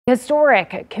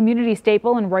Historic community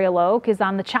staple in Royal Oak is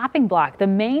on the chopping block. The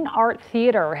Main Art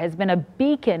Theater has been a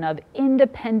beacon of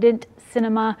independent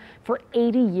cinema for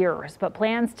 80 years, but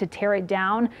plans to tear it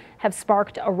down have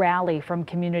sparked a rally from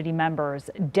community members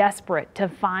desperate to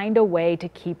find a way to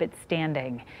keep it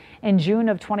standing. In June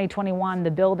of 2021,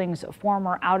 the building's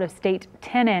former out-of-state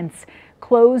tenants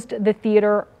closed the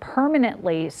theater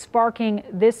permanently, sparking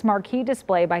this marquee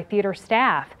display by theater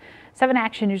staff. 7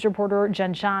 Action News reporter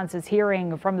Jen Shantz is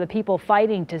hearing from the people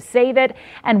fighting to save it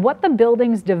and what the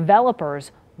building's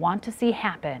developers want to see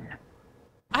happen.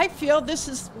 I feel this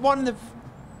is one of the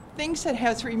things that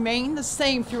has remained the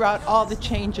same throughout all the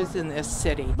changes in this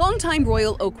city. Longtime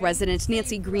Royal Oak resident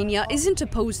Nancy Greenya isn't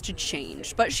opposed to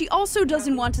change, but she also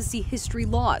doesn't want to see history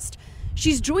lost.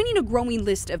 She's joining a growing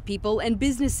list of people and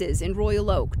businesses in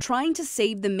Royal Oak trying to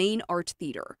save the Main Art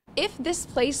Theater. If this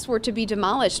place were to be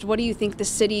demolished, what do you think the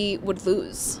city would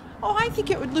lose? Oh, I think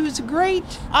it would lose a great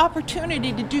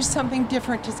opportunity to do something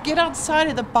different, to get outside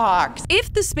of the box.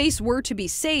 If the space were to be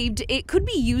saved, it could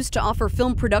be used to offer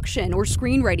film production or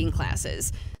screenwriting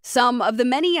classes. Some of the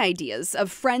many ideas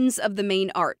of Friends of the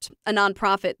Main Art, a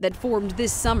nonprofit that formed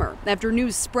this summer after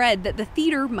news spread that the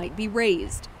theater might be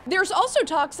razed. There's also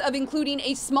talks of including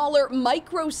a smaller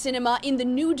micro cinema in the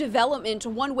new development,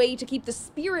 one way to keep the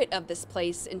spirit of this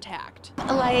place intact.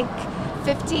 Like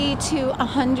 50 to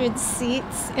 100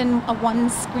 seats in a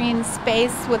one-screen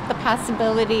space with the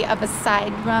possibility of a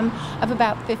side room of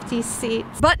about 50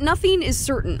 seats. But nothing is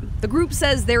certain. The group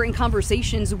says they're in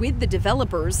conversations with the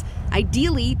developers.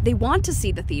 Ideally, they want to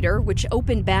see the theater, which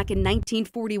opened back in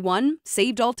 1941,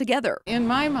 saved altogether. In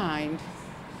my mind,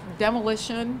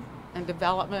 demolition and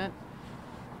development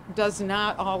does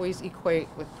not always equate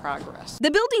with progress.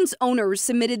 The building's owners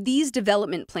submitted these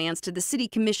development plans to the City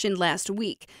Commission last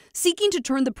week, seeking to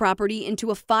turn the property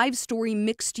into a 5-story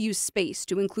mixed-use space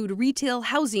to include retail,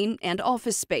 housing, and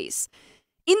office space.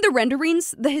 In the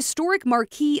renderings, the historic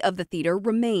marquee of the theater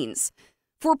remains.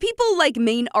 For people like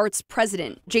Main Art's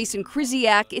president, Jason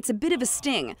Krzyzak, it's a bit of a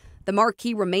sting, the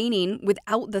marquee remaining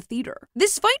without the theater.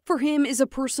 This fight for him is a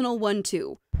personal one,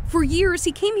 too. For years,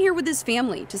 he came here with his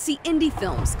family to see indie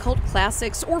films, cult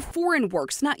classics, or foreign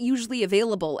works not usually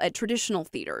available at traditional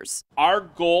theaters. Our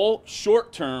goal,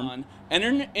 short term,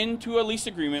 enter into a lease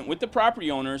agreement with the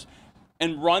property owners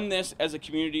and run this as a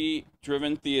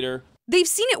community-driven theater. They've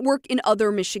seen it work in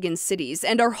other Michigan cities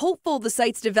and are hopeful the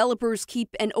site's developers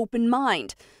keep an open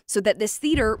mind so that this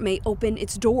theater may open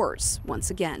its doors once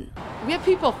again. We have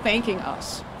people thanking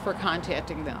us for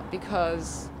contacting them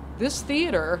because this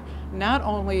theater not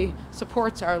only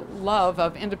supports our love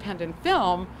of independent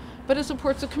film, but it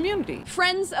supports the community.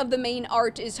 Friends of the Main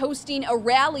Art is hosting a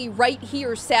rally right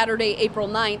here Saturday, April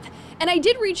 9th. And I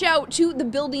did reach out to the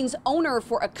building's owner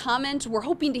for a comment. We're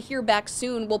hoping to hear back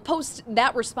soon. We'll post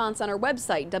that response on our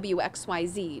website,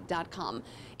 WXYZ.com.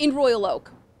 In Royal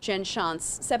Oak, Jen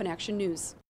Shantz, 7 Action News.